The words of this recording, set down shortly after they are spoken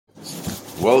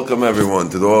Welcome everyone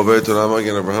to the Over Torah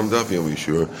Magen Abraham Daf Yom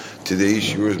Yishur. Today's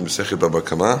Yishur is Masechet Baba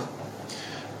Kama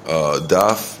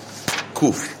Daf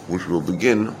Kuf, which will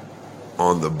begin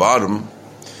on the bottom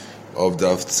of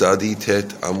Daf Tzadi Tet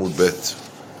Amud Bet.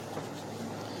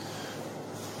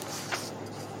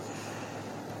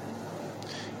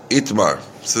 Itmar,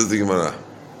 says the Gemara.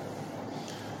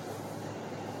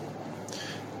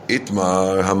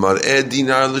 Itmar Hamar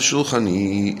Dinar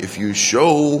L'Shulchani. If you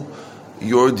show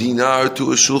your dinar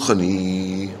to a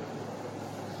shulchani,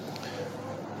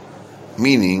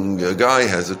 meaning a guy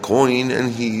has a coin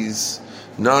and he's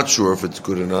not sure if it's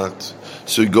good or not,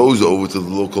 so he goes over to the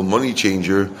local money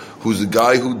changer, who's a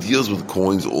guy who deals with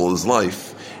coins all his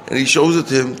life, and he shows it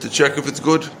to him to check if it's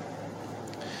good,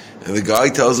 and the guy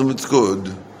tells him it's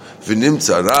good, v'nim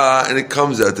tzara, and it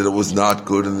comes out that it was not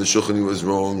good and the shulchani was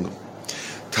wrong.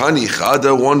 Tani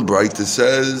chada, one bright that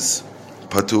says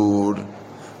patur,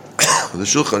 the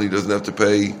shulchan, he doesn't have to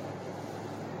pay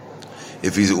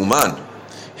if he's uman.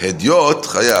 Hedyot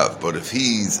chayav, but if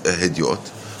he's a hedyot,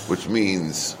 which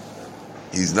means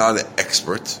he's not an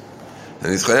expert,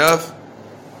 then he's chayav.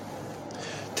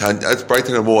 That's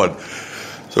brighter number one.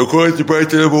 So according to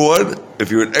brighter number one,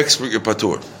 if you're an expert, you're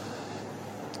patur.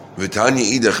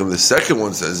 V'tanya idach, the second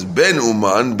one says ben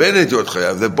uman ben hedyot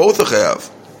chayav. They're both a chayav.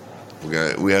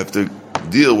 We have to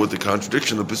deal with the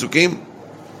contradiction of Pesukim.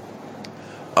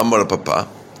 Amar Papa,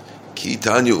 Ki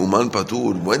Tanya Uman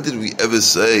Patur. When did we ever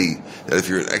say that if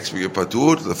you're an expert, you're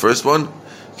Patur? The first one,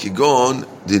 Kigon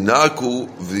Dinaku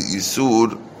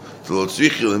V'Isur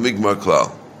T'Lotzrichi L'Migmar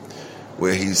Klal,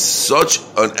 where he's such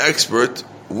an expert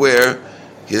where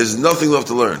he has nothing left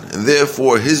to learn, and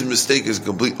therefore his mistake is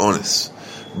complete honest.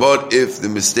 But if the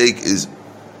mistake is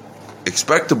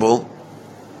expectable,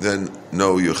 then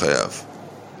no, you're chayav.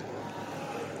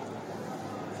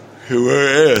 He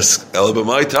will ask,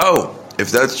 Elabamai Tau, if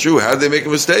that's true, how did they make a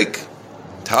mistake?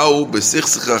 Tau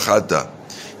b'sichsicha chata.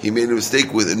 He made a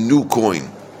mistake with a new coin,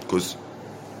 because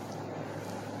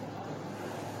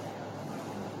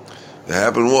what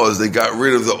happened was they got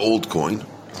rid of the old coin,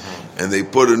 and they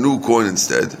put a new coin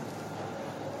instead.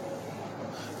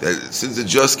 That since it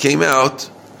just came out,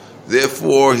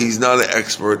 therefore he's not an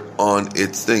expert on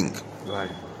its thing. Right.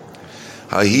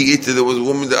 There was a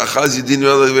woman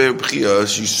that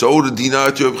she sold a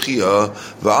dinar to Reb Chia,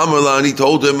 and he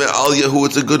told him, Al Yehu,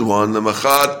 it's a good one.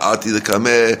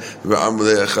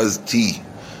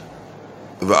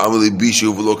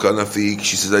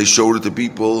 She says, I showed it to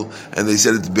people, and they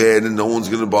said it's bad, and no one's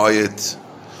going to buy it.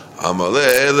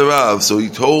 So he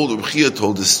told, Reb Chia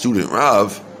told his student,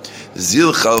 Rav,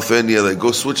 Zil Chalfeni,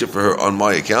 go switch it for her on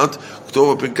my account.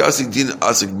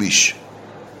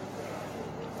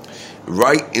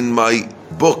 Write in my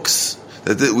books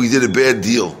that we did a bad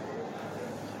deal,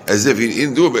 as if he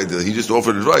didn't do a bad deal. He just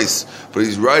offered advice, but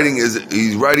he's writing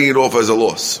it off as a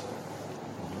loss.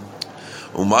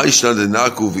 Why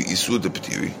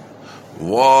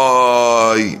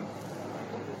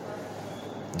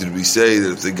did we say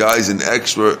that if the guy's an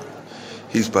expert,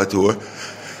 he's patur?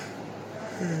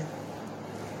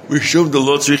 We showed the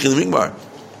lot in the migmar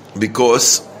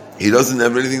because he doesn't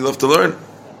have anything left to learn.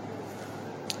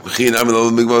 He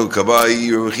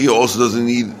also doesn't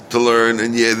need to learn,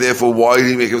 and therefore, why did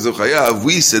he make himself chayav?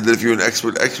 We said that if you're an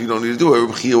expert, you don't need to do it.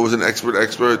 Reb Chia was an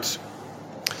expert.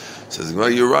 Says,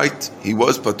 well, you're right. He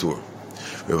was patur.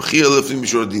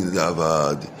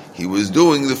 He was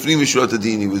doing the fnim mishurat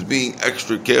adin. He was being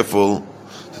extra careful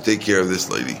to take care of this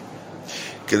lady.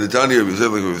 Kedetani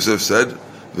Rabbi Yosef said,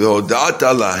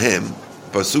 "V'hodata lahem."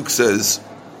 Pasuk says,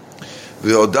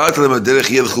 "V'hodata lahem derech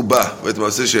yelchu ba v'et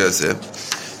maaseh sheyaseh."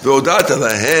 V'hodata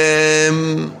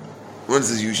lahem. One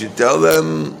says you should tell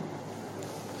them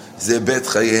ze bet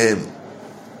chayehem.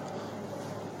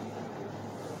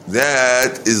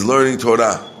 That is learning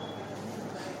Torah.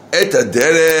 Et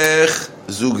haderech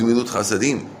zu gemilut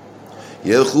chasadim.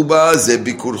 Yelchu ba ze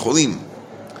bikur cholim.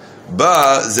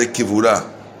 Ba ze kivura.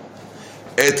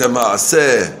 Et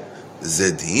hamaaseh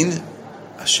ze din.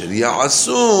 Asher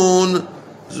ya'asun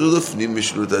zu lefnim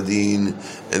mishlut adin.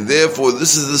 And therefore,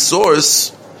 this is the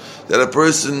source that a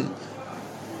person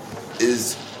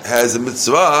has a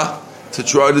mitzvah to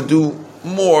try to do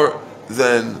more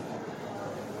than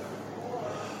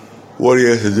what he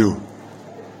has to do.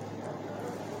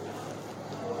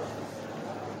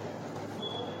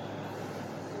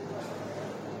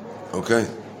 Okay.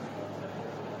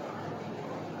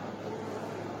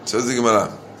 Says the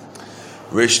Gemara.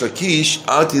 Reish Lakish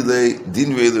atile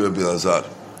din ve'ele Rabbi Elazar.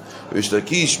 Reish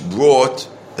Lakish brought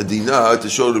a dinar to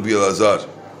show Rabbi Elazar.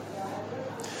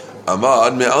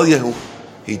 Amad me'al Yehu.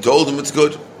 He told him it's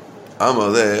good.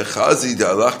 Amaleh chazi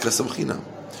da'alach kasamchina.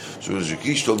 So Rish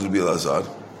Lakish told Rabbi Elazar,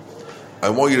 I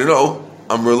want you to know,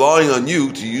 I'm relying on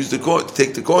you to use the coin, to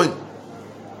take the coin.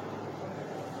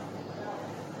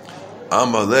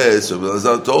 Amaleh, so Rabbi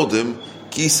Elazar told him,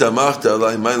 Ki samachta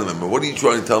alai ma'ilem. What are you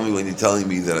trying to tell me when you're telling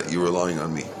me that you're relying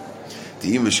on me?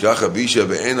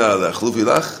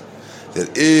 That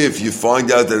if you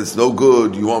find out that it's no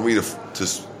good, you want me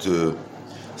to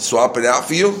swap it out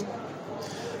for you?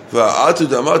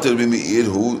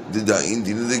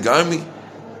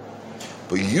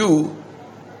 But you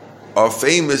are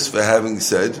famous for having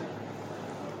said,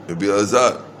 Rabbi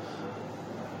Elazar,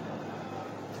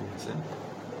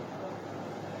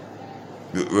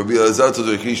 Rabbi Elazar to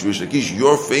Rish Lakish,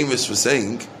 you're famous for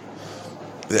saying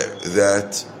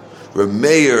that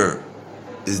Rameir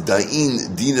is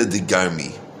Da'in Dina de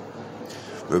Garmi.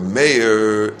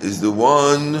 Rameir is the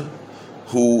one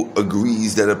who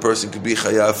agrees that a person could be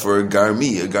chayav for a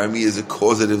garmi. A garmi is a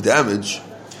causative damage.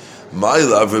 My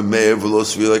love, Rameir v'lo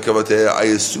like I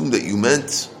assume that you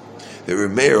meant that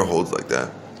Rameir holds like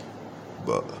that,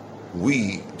 but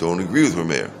we don't agree with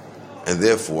Rameir, and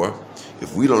therefore,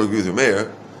 if we don't agree with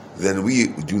Rameir, then we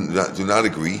do not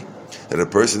agree that a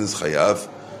person is chayav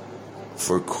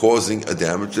for causing a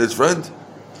damage to his friend.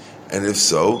 And if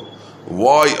so,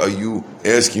 why are you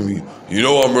asking me? You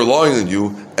know, I'm relying on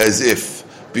you, as if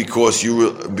because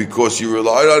you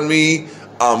relied on me,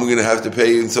 I'm going to have to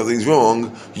pay and something's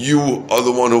wrong. You are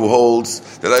the one who holds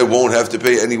that I won't have to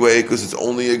pay anyway because it's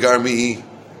only a garmi.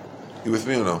 You with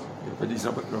me or no? But he's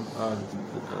not.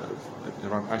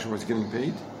 Rav Asher was getting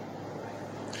paid.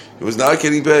 He was not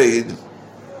getting paid.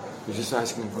 He's just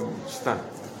asking for stuff.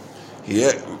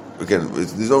 Yeah, again,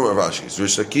 there's no Rav Ashi. It's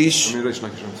Rish Lakish.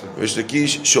 Rish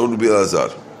Lakish showed Rabbi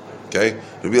Elazar. Okay,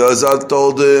 Rabbi Elazar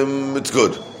told him it's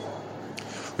good.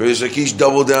 Rish Lakish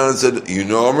doubled down and said, "You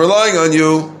know, I'm relying on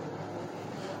you."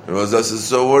 Rabbi Elazar says,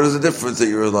 "So what is the difference that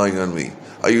you're relying on me?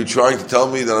 Are you trying to tell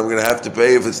me that I'm going to have to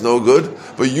pay if it's no good?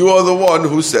 But you are the one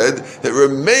who said that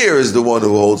Rameir is the one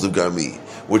who holds of Garmi,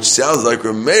 which sounds like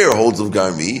Rameir holds of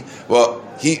Garmi. Well,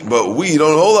 but we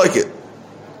don't hold like it.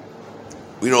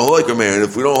 We don't hold like Rameir, and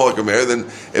if we don't hold like Rameir, then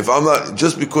if I'm not,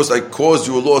 just because I caused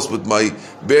you a loss with my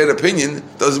bad opinion,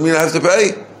 doesn't mean I have to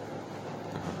pay."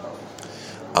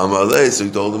 Amalei, so he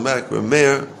told him back,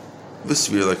 Rameir,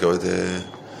 v'svir like over there.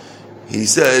 He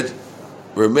said,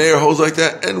 Rameir holds like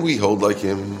that, and we hold like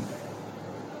him.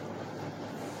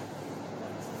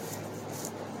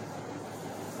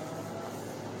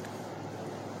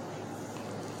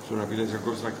 So Rabbi Elazar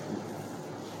goes like,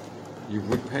 you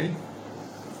would pay?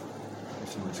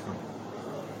 Let's see where it's going.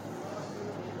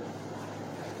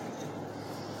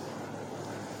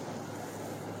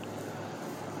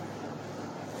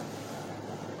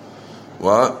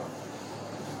 What?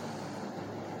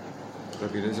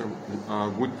 Rabbi Elazar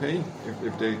would pay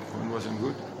if the coin wasn't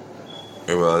good?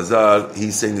 Elazar,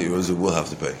 he's saying that Elazar will have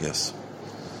to pay, yes.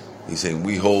 He's saying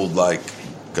we hold like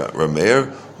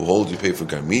Rameir, who holds you pay for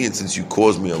Garmi, and since you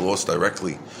caused me a loss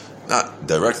directly, not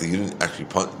directly, you didn't actually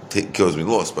cause me a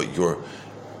loss, but your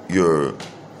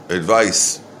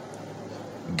advice,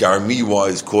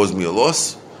 Garmi-wise, caused me a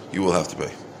loss, you will have to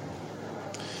pay.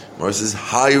 Mara says,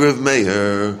 Hi Rav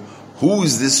Meir,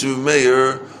 who's this Rav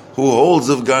Meir who holds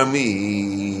of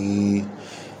Garmi?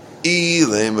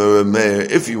 Rav Meir,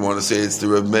 if you want to say it's the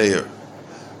Rav Meir.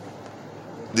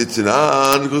 The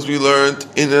Tanan, because we learned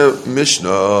in a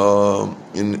Mishnah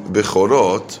in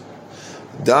Bechorot,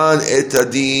 Dan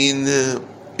etadin,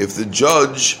 if the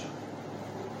judge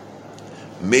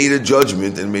made a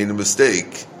judgment and made a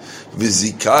mistake,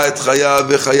 v'zika et chayav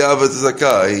v'chayav et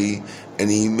zakai, and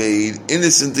he made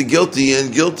innocent the guilty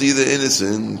and guilty the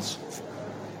innocent,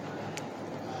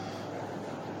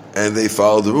 and they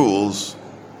followed the rules,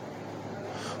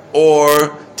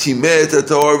 or timet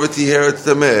ator v'tiher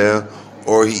tameh,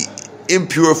 or he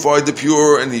impurified the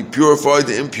pure and he purified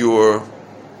the impure.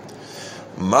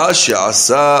 Masha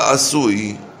asa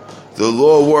asui, the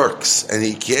law works and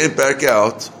he can't back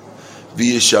out.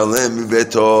 V'yishalem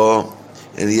veto,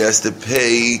 and he has to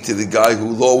pay to the guy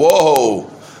who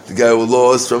the guy who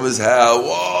lost from his house.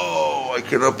 Whoa! I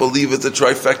cannot believe it's a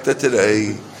trifecta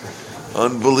today.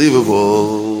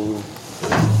 Unbelievable.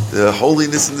 The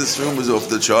holiness in this room is off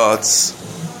the charts.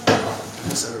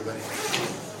 Thanks, everybody.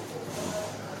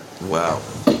 Wow.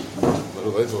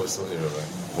 Little Leipzig is still here, right?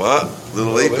 What?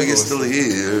 Little Leipzig is still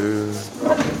here.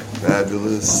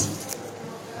 Fabulous.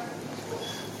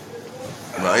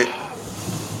 Right?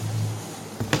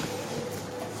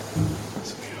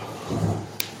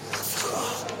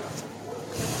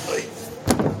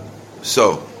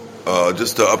 So,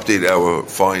 just to update our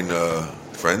fine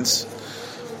friends,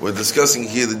 we're discussing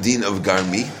here the deen of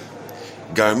Garmi.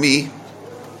 Garmi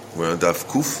We're on Daf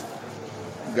Kuf.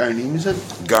 Garnim, you said?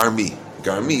 Garmi.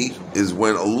 Garmi is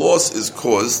when a loss is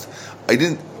caused. I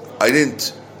didn't.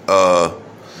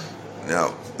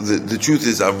 Now, the truth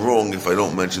is, I'm wrong if I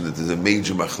don't mention that there's a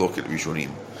major machloket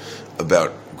Rishonim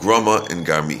about Grama and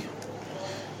Garmi.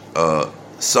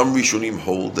 Some Rishonim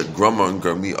hold that Grama and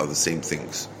Garmi are the same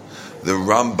things. The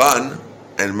Ramban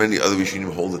and many other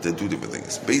Rishonim hold that they're two different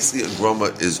things. Basically, a Grama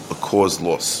is a caused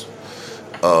loss.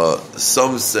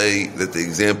 Some say that the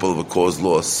example of a caused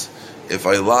loss, if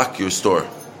I lock your store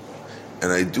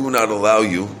and I do not allow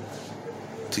you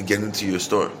to get into your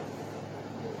store,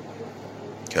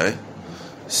 okay?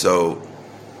 So,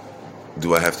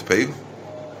 do I have to pay you?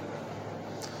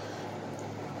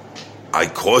 I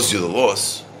caused you the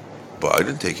loss, but I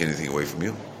didn't take anything away from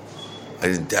you. I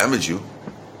didn't damage you.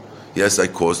 Yes, I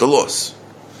caused a loss.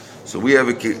 So we have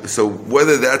a case. So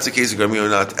whether that's a case of Garmi or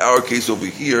not, our case over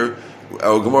here,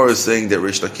 our Gemara is saying that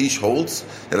Reish Lakish holds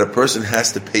that a person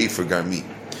has to pay for Garmi,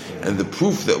 and the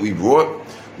proof that we brought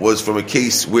was from a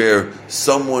case where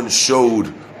someone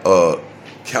showed a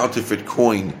counterfeit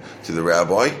coin to the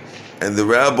rabbi, and the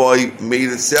rabbi made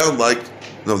it sound like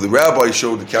the rabbi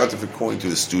showed the counterfeit coin to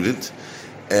the student,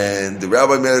 and the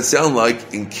rabbi made it sound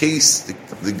like in case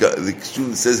the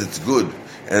student says it's good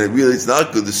and it's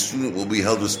not good, the student will be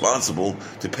held responsible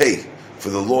to pay for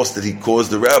the loss that he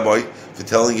caused the rabbi for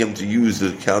telling him to use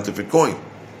the counterfeit coin.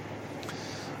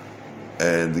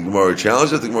 And the Gemara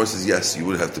challenged it. The Gemara says, yes, you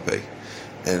would have to pay.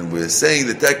 And we're saying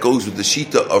that goes with the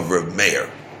Shita of Reb Meir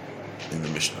in the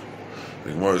Mishnah.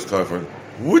 The Gemara is clarifying,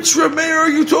 which Reb Meir are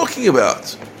you talking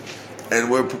about? And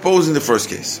we're proposing the first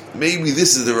case. Maybe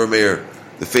this is the Reb Meir,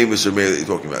 the famous Reb Meir that you're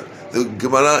talking about. The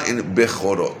Gemara in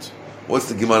Bechorot. What's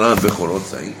the Gemara in Bechorot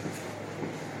saying?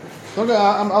 Okay,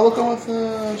 I'll look on with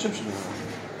Shimshon.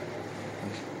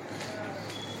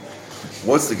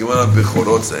 What's the Gemara in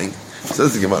Bechorot saying? It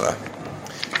says the Gemara.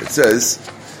 It says,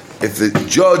 if the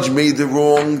judge made the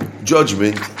wrong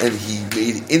judgment and he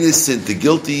made innocent the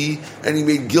guilty and he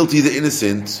made guilty the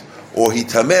innocent, or he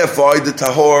tame'ified the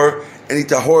tahor and he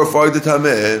tahorified the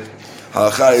tameh,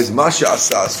 halacha is masha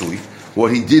asasui.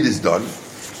 What he did is done.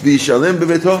 V'yishalem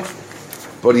bebeto,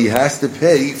 but he has to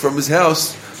pay from his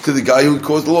house to the guy who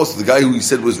caused the loss. The guy who he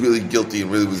said was really guilty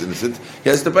and really was innocent, he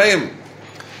has to pay him.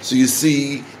 So you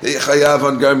see, chayav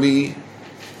on Garmi.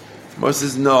 Mar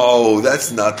says, no,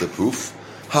 that's not the proof.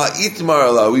 Ha'itmar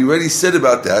Allah, we already said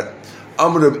about that.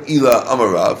 Amrav ila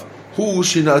amarav, hu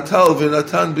shinatal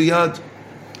v'natan biyad.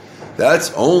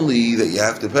 That's only that you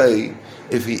have to pay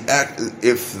if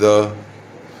the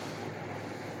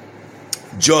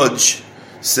judge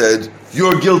said,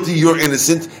 you're guilty, you're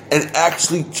innocent, and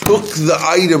actually took the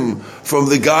item from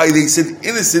the guy they said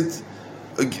innocent,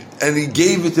 and he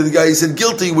gave it to the guy he said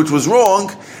guilty, which was wrong,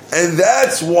 and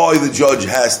that's why the judge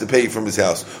has to pay from his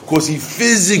house, because he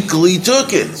physically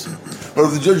took it. But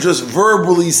if the judge just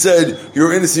verbally said,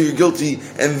 you're innocent, you're guilty,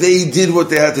 and they did what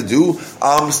they had to do,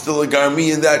 I'm still a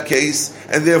Garmi in that case,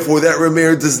 and therefore that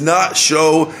Rameir does not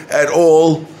show at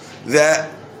all that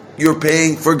you're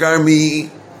paying for Garmi.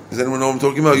 Does anyone know what I'm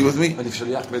talking about? Are you with me? And if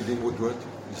Shaliach Beddin would do it,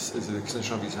 is it an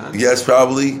extension of his hand? Yes,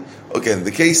 probably. Okay,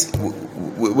 the case,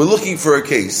 we're looking for a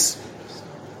case.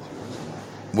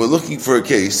 We're looking for a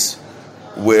case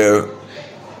where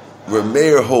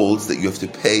Rameir holds that you have to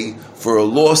pay for a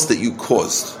loss that you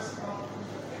caused.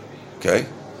 Okay?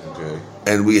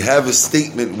 And we have a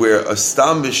statement where a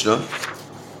Stam Mishnah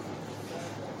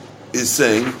is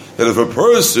saying that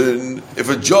if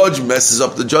a judge messes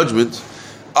up the judgment,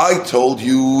 I told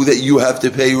you that you have to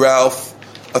pay Ralph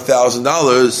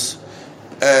 $1,000,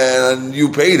 and you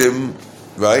paid him,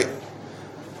 right?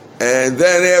 And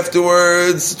then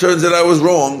afterwards, it turns out I was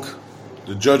wrong.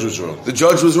 The judge was wrong. The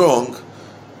judge was wrong.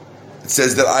 It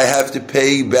says that I have to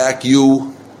pay back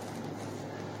you.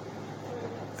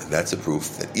 And that's a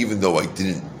proof that even though I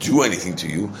didn't do anything to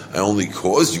you, I only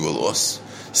caused you a loss,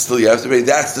 still you have to pay.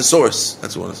 That's the source.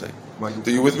 That's what I'm saying. Are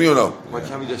you with me or no? Why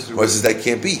can't we just do Why says that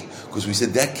can't be? Because we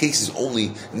said that case is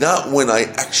only not when I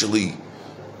actually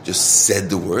just said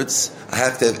the words. I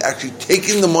have to have actually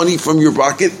taken the money from your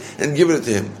pocket and given it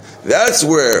to him. That's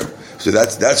where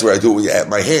I do it at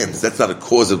my hands. That's not a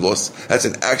causative loss. That's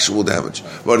an actual damage.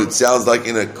 But it sounds like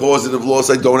in a causative loss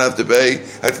I don't have to pay.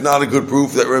 That's not a good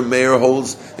proof that Rameir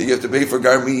holds that you have to pay for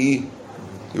Garmi.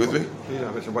 You with me?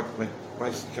 Yeah, but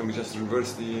why can we just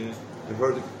reverse the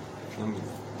verdict?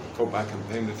 Go back and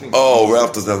pay him the thing. Oh,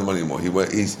 Ralph doesn't have the money anymore.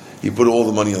 He put all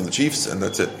the money on the Chiefs, and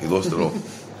that's it. He lost it all.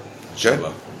 Okay?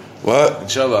 What?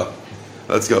 Inshallah.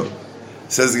 Let's go.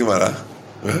 Says the Gemara.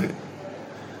 Right?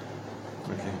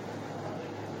 Okay.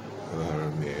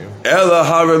 Ela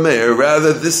ha Rameir.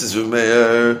 Rather, this is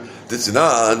Rameir.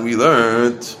 Titzanan, we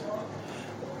learned.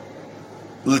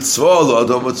 This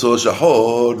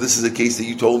is a case that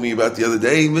you told me about the other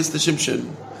day, Mr.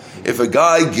 Shimshon. If a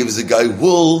guy gives a guy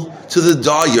wool to the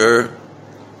dyer,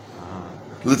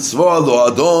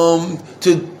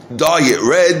 to dye it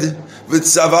red,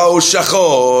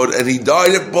 and he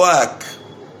dyed it black,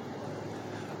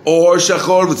 or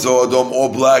shachor or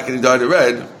black and he dyed it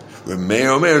red.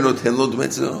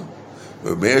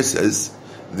 Rameir says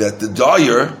that the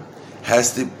dyer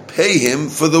has to pay him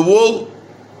for the wool.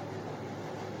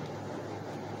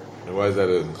 And why is that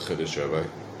a chiddush, Rabbi?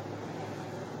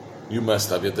 You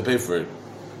messed up. You have to pay for it.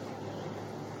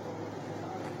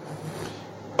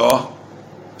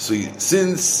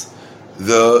 Since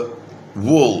the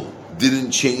wool didn't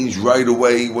change right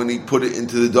away when he put it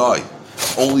into the dye,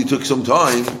 only took some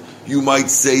time, you might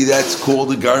say that's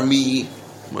called a garmi.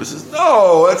 He says,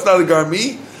 no, that's not a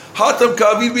garmi. Hatam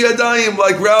kavid biyadayim,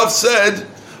 like Ralph said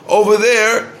over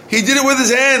there, he did it with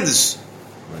his hands.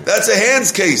 That's a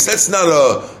hands case. That's not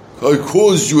I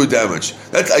caused you a damage.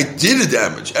 I did a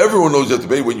damage. Everyone knows you have to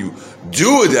pay when you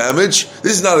do a damage.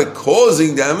 This is not a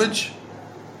causing damage.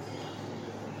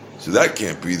 So that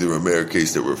can't be the Rameir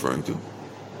case that we're referring to.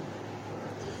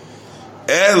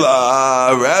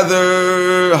 Ella,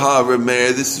 rather,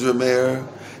 Rameir, this is Rameir.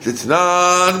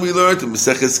 Titnan, we learned in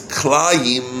Maseches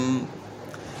Klayim,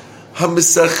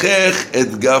 HaMesachech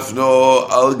et Gafno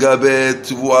al gabe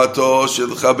Tvuato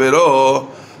shel Chabero,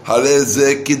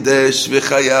 Hareze Kidesh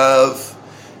v'chayav.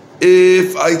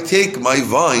 If I take my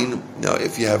vine, now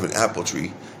if you have an apple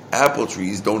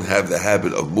trees don't have the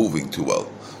habit of moving too well.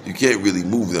 You can't really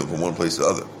move them from one place to the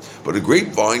other. But a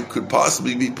grapevine could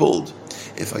possibly be pulled.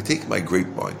 If I take my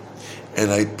grapevine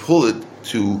and I pull it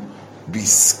to be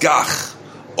skach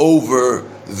over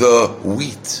the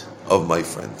wheat of my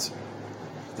friend,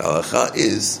 the halacha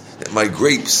is that my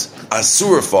grapes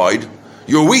asurified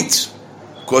your wheat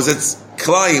because it's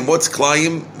klayim. What's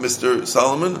klayim, Mr.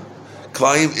 Solomon?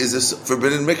 Klayim is a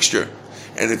forbidden mixture.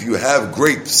 And if you have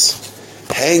grapes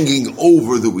hanging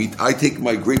over the wheat, I take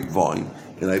my grapevine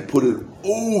and I put it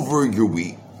over your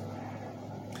wheat.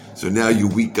 So now your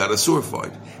wheat got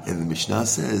asurified. And the Mishnah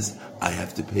says, I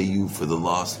have to pay you for the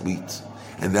lost wheat.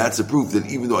 And that's a proof that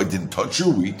even though I didn't touch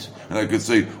your wheat, and I could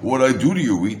say, what I do to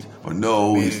your wheat, but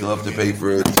no, you still have to pay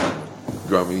for it.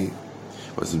 Grami.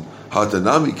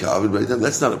 Hatanami kavid, right?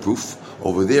 That's not a proof.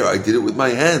 Over there, I did it with my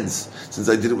hands. Since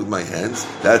I did it with my hands,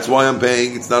 that's why I'm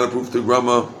paying. It's not a proof to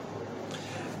Grama.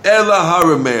 Ela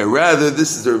haramer. Rather,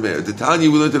 this is the Rameir. The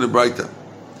Tanya we learned in the Braita.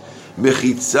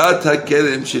 Mechitzat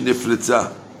hakerem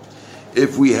shenifritza.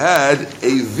 If we had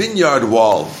a vineyard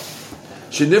wall,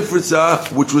 shenifritza,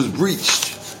 which was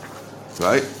breached,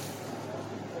 right?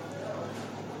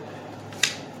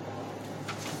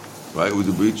 Right, with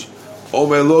the breach.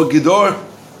 Omer lo gidor,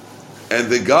 and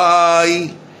the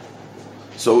guy.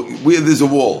 So there's a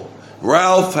wall.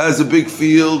 Ralph has a big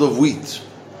field of wheat.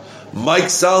 Mike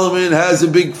Solomon has a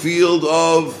big field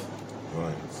of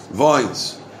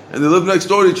vines. And they live next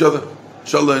door to each other.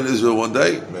 Inshallah in Israel one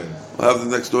day. Amen. We'll have them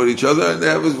next door to each other and they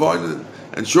have his vine.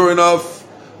 And sure enough,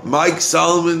 Mike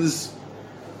Solomon's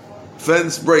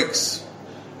fence breaks.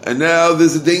 And now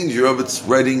there's a danger of it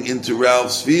spreading into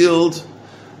Ralph's field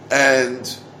and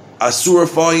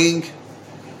asurifying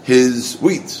his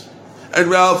wheat. And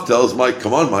Ralph tells Mike,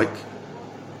 come on, Mike,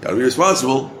 you gotta be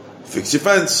responsible, fix your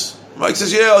fence. Mike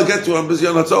says, yeah, I'll get to it, I'm busy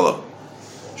on Hatzalah.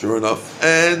 Sure enough.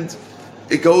 And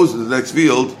it goes to the next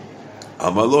field.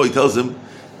 Amalo, he tells him,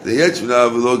 if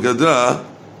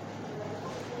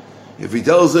he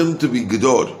tells him to be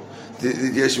Gedor,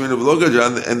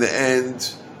 and the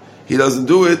end, he doesn't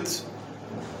do it,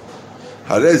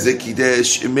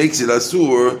 it makes it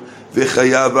Asur,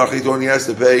 he has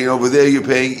to pay, and over there you're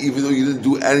paying even though you didn't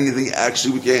do anything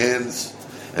actually with your hands,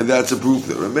 and that's a proof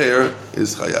that Rameir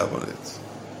is chayav on it.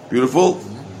 Beautiful?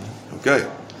 Okay,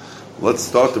 let's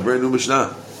start the brand new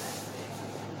Mishnah.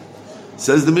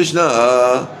 Says the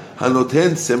Mishnah,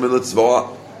 Hanoten semel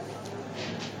tzva,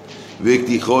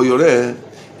 v'ikticho yoreh.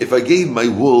 If I gave my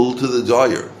wool to the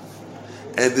dyer,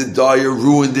 and the dyer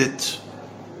ruined it,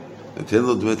 he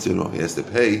has to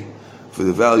pay for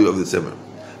the value of the semer.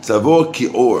 Tzavor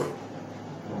ki'or.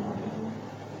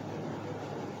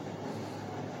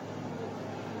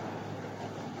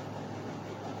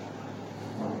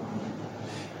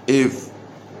 If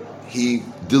he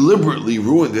deliberately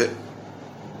ruined it,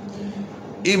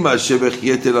 if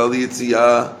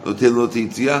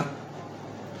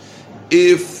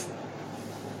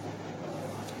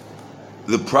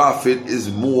the profit is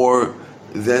more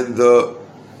than the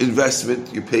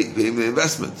investment, you pay him the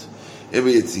investment. But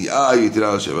if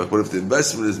the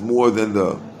investment is more than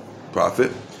the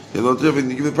profit,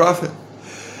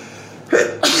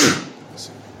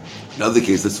 Another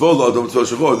case, this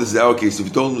is our case. If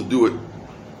you told him to do it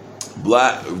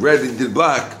red and did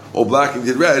black, or black and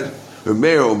did red,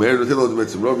 Rabbi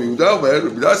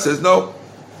says no.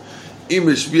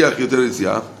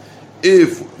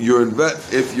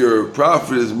 If your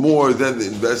profit is more than the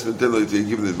investment, then you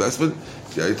give the investment.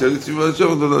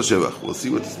 We'll see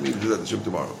what this means. We'll do that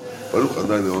tomorrow.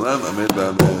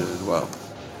 Amen. Wow.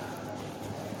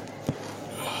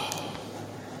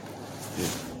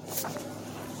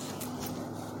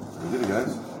 Good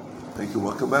guys. Thank you.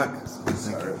 Welcome back.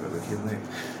 Sorry, but I came late.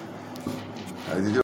 How did you do?